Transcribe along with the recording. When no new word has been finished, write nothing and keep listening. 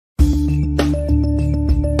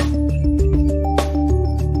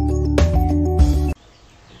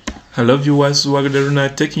Hello viewers,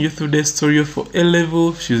 Wagdaruna taking you through the story for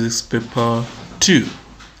A-Level Physics Paper 2.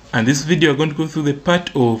 And this video we're going to go through the part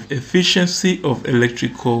of efficiency of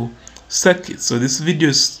electrical circuits. So this video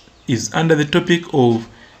is under the topic of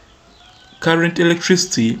current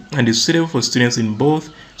electricity and is suitable for students in both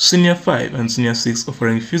Senior 5 and Senior 6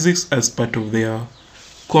 offering physics as part of their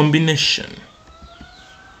combination.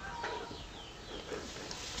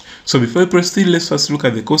 So before we proceed, let's first look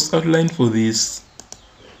at the course outline for this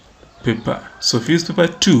paper. So physics paper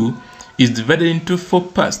 2 is divided into 4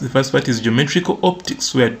 parts. The first part is geometrical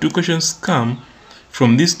optics, where 2 questions come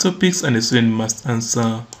from these topics and the student must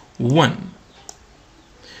answer 1.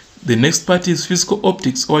 The next part is physical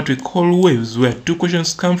optics, or what we call waves, where 2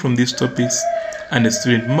 questions come from these topics and the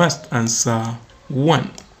student must answer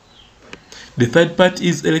 1. The third part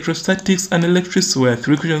is electrostatics and electricity, where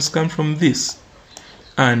 3 questions come from this.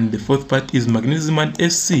 And the fourth part is magnetism and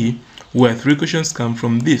AC, where 3 questions come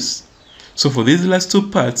from this. So for these last 2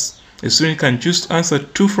 parts, a student can choose to answer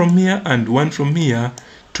 2 from here and 1 from here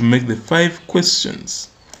to make the 5 questions,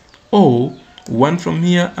 or 1 from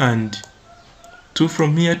here and 2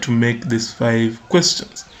 from here to make these 5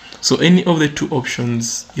 questions. So any of the 2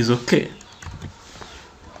 options is okay.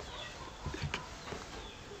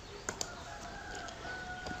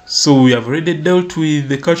 So we have already dealt with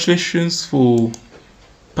the calculations for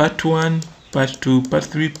part 1, part 2, part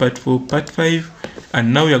 3, part 4, part 5,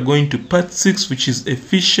 and now we are going to part 6, which is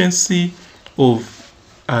efficiency of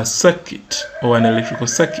a circuit or an electrical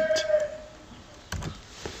circuit.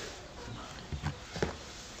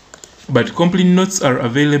 But complete notes are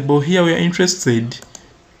available here. We are interested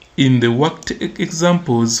in the worked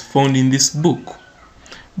examples found in this book,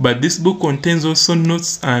 but this book contains also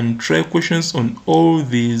notes and trial questions on all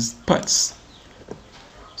these parts.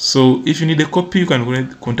 So if you need a copy, you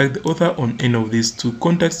can contact the author on any of these 2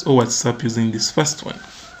 contacts or WhatsApp using this first one.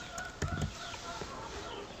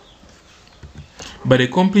 But a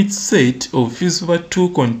complete set of Physics Paper 2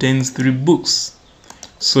 contains 3 books.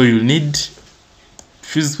 So you'll need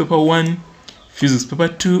Physics Paper 1, Physics Paper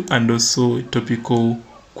 2, and also a topical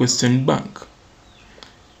question bank.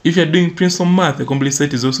 If you're doing principal math, a complete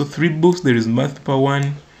set is also 3 books. There is Math Paper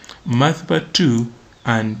 1, Math Paper 2,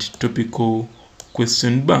 and topical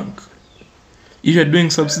question bank. If you are doing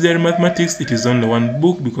subsidiary mathematics, it is only 1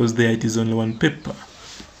 book because there it is only 1 paper.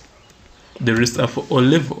 The rest are for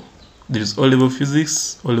O-level. There is O-level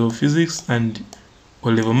physics, and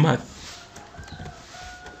O-level math.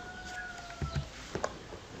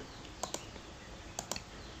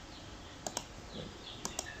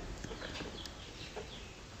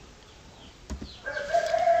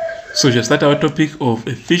 So we shall start our topic of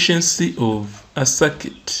efficiency of a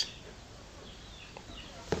circuit.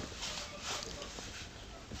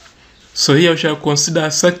 So here we shall consider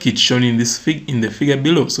a circuit shown in this in the figure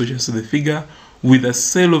below. So we shall see the figure with a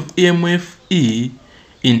cell of E.M.F. E,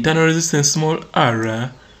 internal resistance small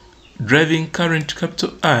r, driving current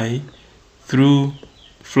capital I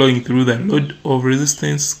flowing through the load of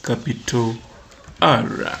resistance capital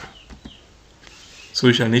R. So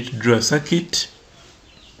we shall need to draw a circuit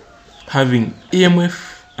having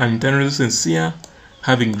E.M.F. and internal resistance here,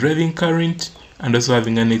 having driving current, and also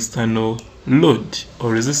having an external load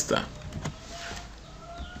or resistor.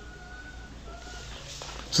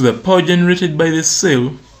 So the power generated by the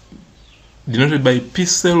cell, denoted by P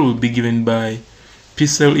cell, will be given by P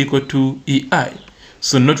cell equal to EI.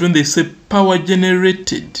 So note when they say power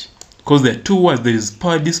generated, because there are 2 words, there is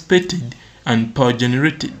power dissipated and power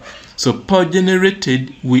generated. So power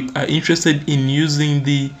generated, we are interested in using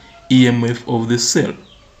the EMF of the cell.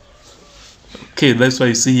 Okay, that's why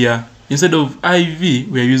you see here, instead of IV,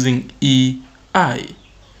 we are using EI.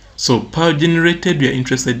 So power generated, we are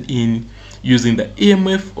interested in using the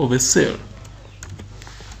EMF of a cell.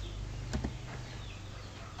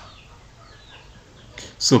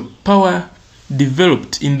 So power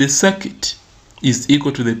developed in the circuit is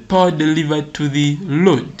equal to the power delivered to the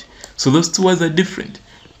load. So those 2 words are different: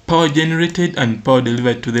 power generated and power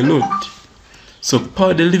delivered to the load. So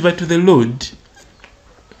power delivered to the load,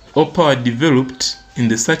 or power developed in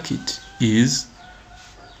the circuit, is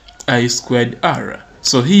I squared R.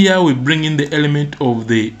 So here we bring in the element of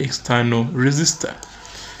the external resistor.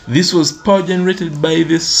 This was power generated by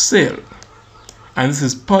the cell, and this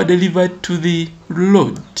is power delivered to the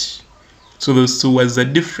load. So those 2 words are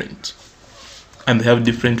different, and they have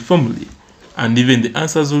different formulae, and even the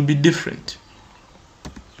answers will be different.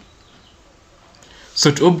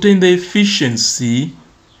 So to obtain the efficiency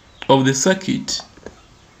of the circuit,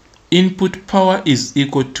 input power is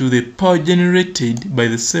equal to the power generated by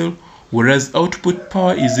the cell, whereas output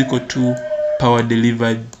power is equal to power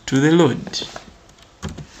delivered to the load.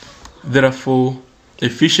 Therefore,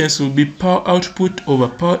 efficiency will be power output over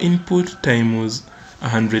power input times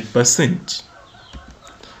 100%.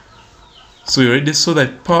 So you already saw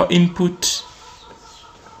that power input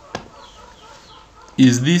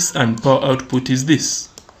is this and power output is this.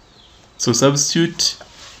 So substitute,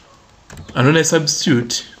 and when I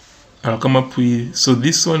substitute, I'll come up with, so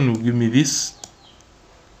this one will give me this,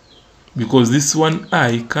 because this one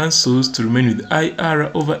I cancels to remain with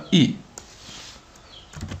IR over E.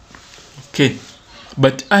 Okay,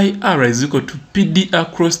 but IR is equal to PD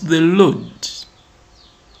across the load.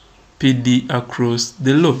 PD across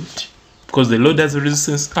the load, because the load has a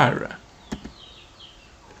resistance R.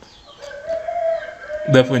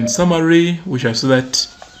 Therefore, in summary, we shall say that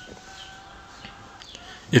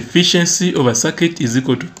efficiency of a circuit is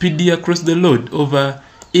equal to PD across the load over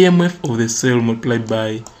E.M.F of the cell multiplied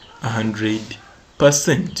by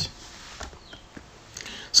 100%.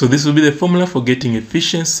 So this will be the formula for getting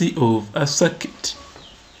efficiency of a circuit.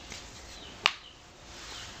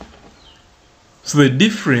 So the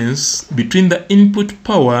difference between the input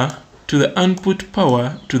power to the output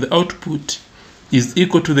power to the output is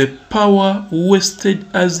equal to the power wasted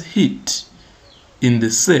as heat in the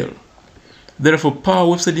cell. Therefore, power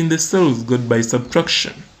wasted in the cell is got by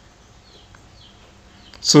subtraction.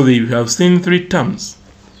 So you have seen three terms.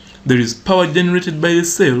 There is power generated by the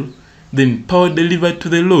cell, then power delivered to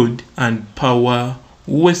the load, and power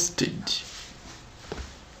wasted.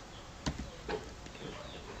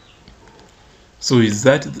 So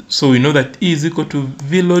we know that E is equal to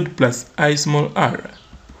V load plus I small r.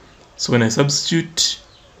 So when I substitute,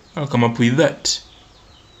 I'll come up with that.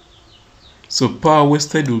 So power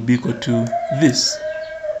wasted will be equal to this.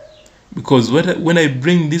 Because when I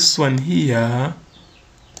bring this one here,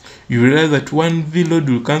 you realize that one V load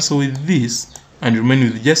will cancel with this and remain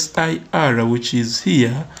with just IR, which is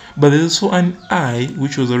here, but there's also an I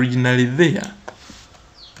which was originally there.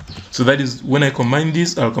 So that is, when I combine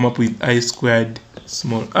this, I'll come up with I squared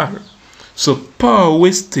small r. So power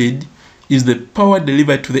wasted is the power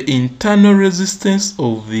delivered to the internal resistance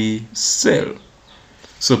of the cell.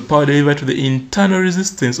 So power delivered to the internal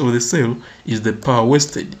resistance of the cell is the power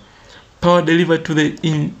wasted. Power delivered to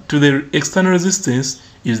the external resistance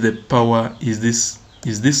is the power is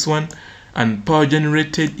this one, and power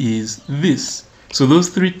generated is this. So those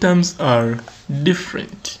three terms are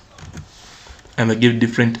different, and they give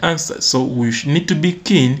different answers. So we need to be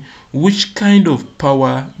keen which kind of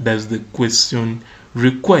power does the question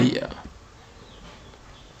require.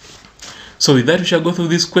 So with that, we shall go through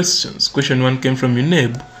these questions. Question 1 came from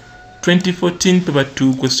UNEB 2014 paper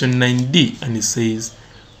 2 question 9D, and it says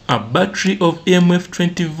a battery of EMF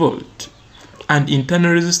 20 volt and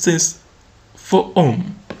internal resistance 4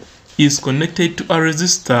 ohm is connected to a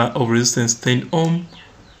resistor of resistance 10 ohm.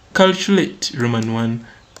 Calculate Roman 1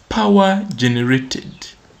 power generated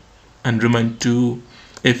and Roman 2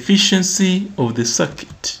 efficiency of the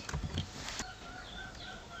circuit.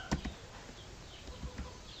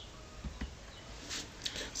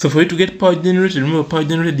 So for you to get power generated, remember power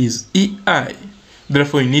generated is EI.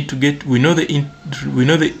 Therefore, we know the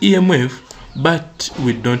EMF, but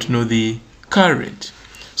we don't know the current.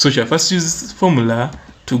 So we shall first use this formula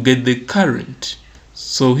to get the current.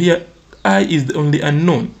 So here I is the only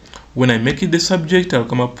unknown. When I make it the subject, I'll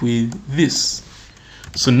come up with this.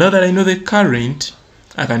 So now that I know the current,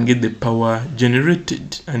 I can get the power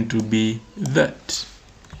generated, and to be that.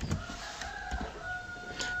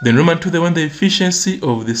 Then Roman 2, the efficiency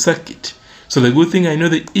of the circuit. So the good thing, I know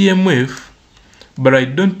the EMF, but I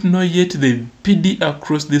don't know yet the PD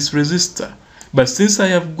across this resistor. But since I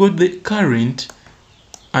have got the current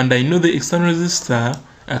and I know the external resistor,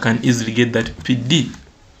 I can easily get that PD.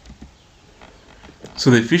 So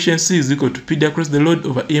the efficiency is equal to PD across the load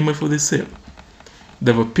over EMF of the cell.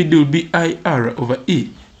 Therefore, PD will be IR over E.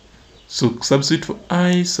 So substitute for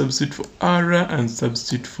I, substitute for R, and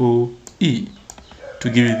substitute for E to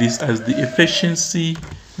give you this as the efficiency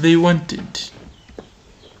they wanted.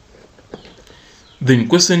 Then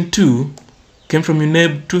question 2 came from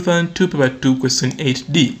UNEB 2002 paper 2 question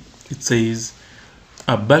 8D. It says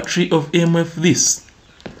a battery of EMF this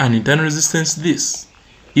and internal resistance this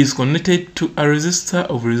is connected to a resistor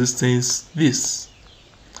of resistance this.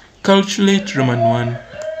 Calculate Roman 1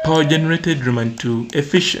 power generated, Roman 2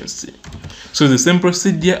 efficiency. So the same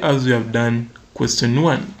procedure as we have done question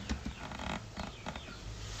 1.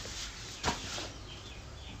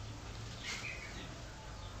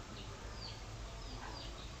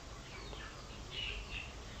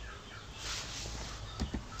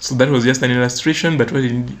 So that was just an illustration, but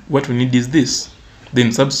what we need is this.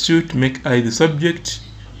 Then substitute, make I the subject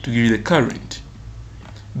to give you the current.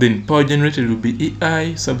 Then power generated will be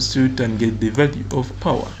EI, substitute and get the value of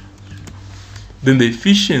power. Then the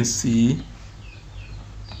efficiency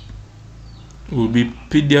will be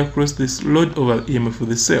PD across this load over EMF of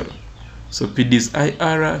the cell. So PD is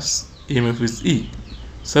IR, EMF is E.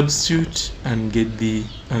 Substitute and get the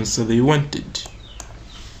answer they wanted.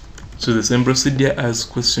 So the same procedure as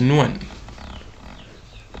question 1.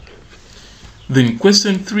 Then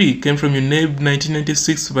question 3 came from UNEB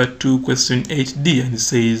 1996 over 2 question 8D, and it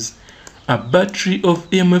says a battery of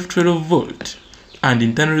EMF 12 volt and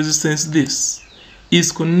internal resistance this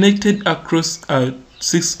is connected across a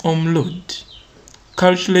 6 ohm load.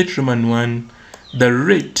 Calculate Roman 1 the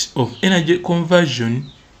rate of energy conversion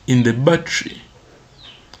in the battery.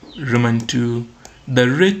 Roman 2 the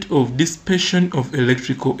rate of dissipation of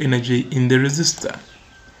electrical energy in the resistor.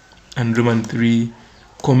 And Roman 3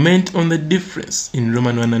 comment on the difference in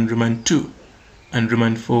Roman 1 and Roman 2. And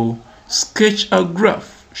Roman 4 sketch a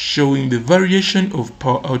graph showing the variation of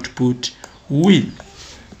power output with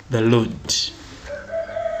the load.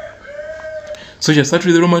 So just start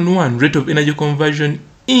with Roman 1, rate of energy conversion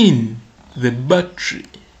in the battery.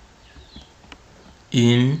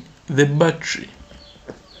 In the battery.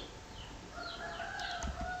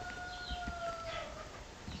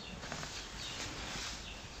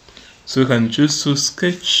 So we can choose to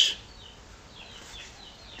sketch.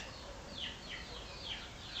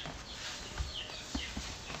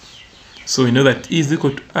 So we know that E is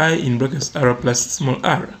equal to I in brackets R plus small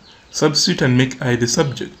r. Substitute and make I the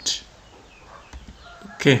subject.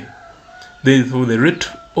 Okay. Therefore, the rate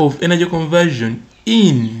of energy conversion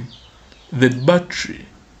in the battery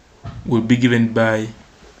will be given by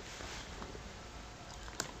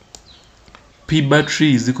P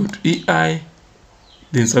battery is equal to EI.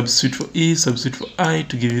 Then substitute for E, substitute for I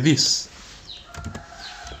to give you this.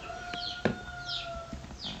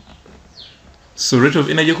 So rate of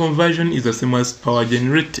energy conversion is the same as power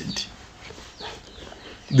generated.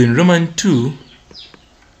 Then Roman 2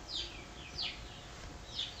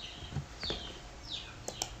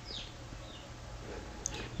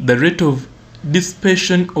 the rate of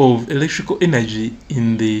dissipation of electrical energy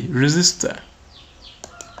in the resistor.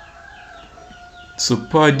 So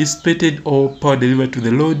power dissipated or power delivered to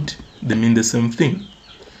the load, they mean the same thing.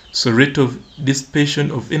 So rate of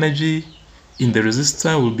dissipation of energy in the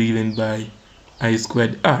resistor will be given by I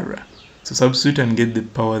squared R. So substitute and get the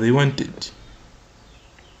power they wanted.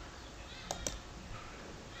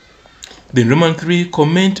 Then Roman 3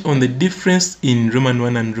 comment on the difference in Roman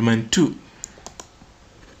 1 and Roman 2.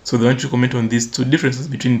 So they want to comment on these two differences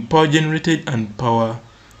between power generated and power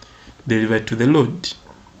delivered to the load.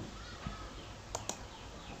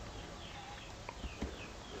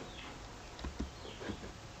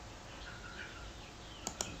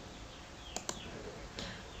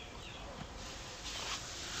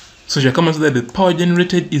 So Shakama said that the power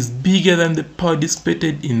generated is bigger than the power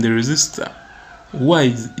dissipated in the resistor.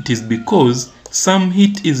 Why? It is because some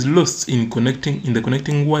heat is lost in the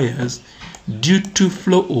connecting wires due to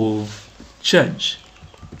flow of charge.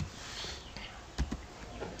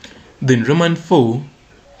 Then Roman 4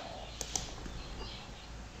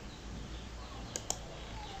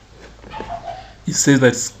 it says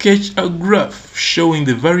that sketch a graph showing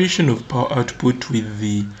the variation of power output with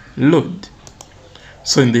the load.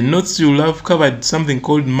 So in the notes you will have covered something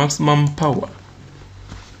called maximum power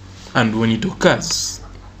and when it occurs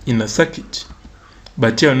in a circuit.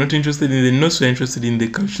 But here we're not interested in the notes, we're interested in the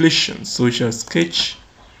calculations. So we shall sketch,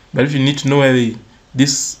 but if you need to know where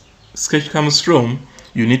this sketch comes from,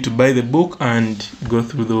 you need to buy the book and go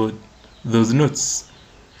through those notes.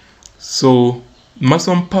 So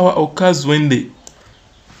maximum power occurs when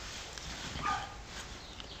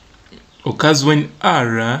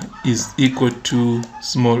R is equal to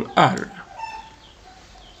small r.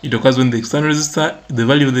 It occurs when the external resistor, the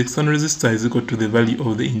value of the external resistor is equal to the value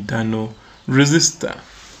of the internal resistor.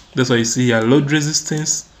 That's why you see here load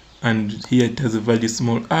resistance, and here it has a value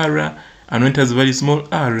small r, and when it has a value small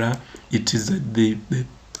r, it is at the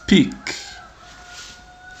peak.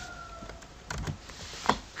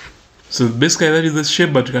 So basically that is the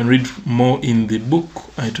shape, but you can read more in the book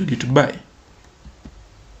I told you to buy.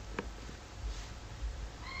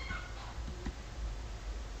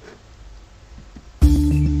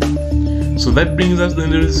 So that brings us to the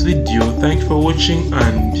end of this video. Thank you for watching,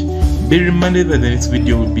 and be reminded that the next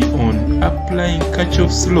video will be on applying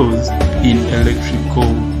Kirchhoff's laws in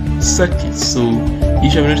electrical circuits. So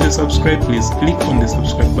if you have not yet subscribed, please click on the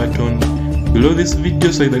subscribe button below this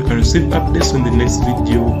video so that you can receive updates when the next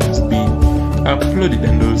video has been uploaded.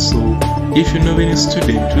 And also, if you know any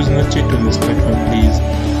student who's not yet on this platform, please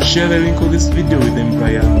share the link of this video with them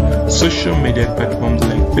via social media platforms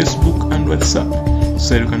like Facebook and WhatsApp,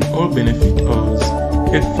 so you can all benefit as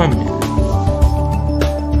a family.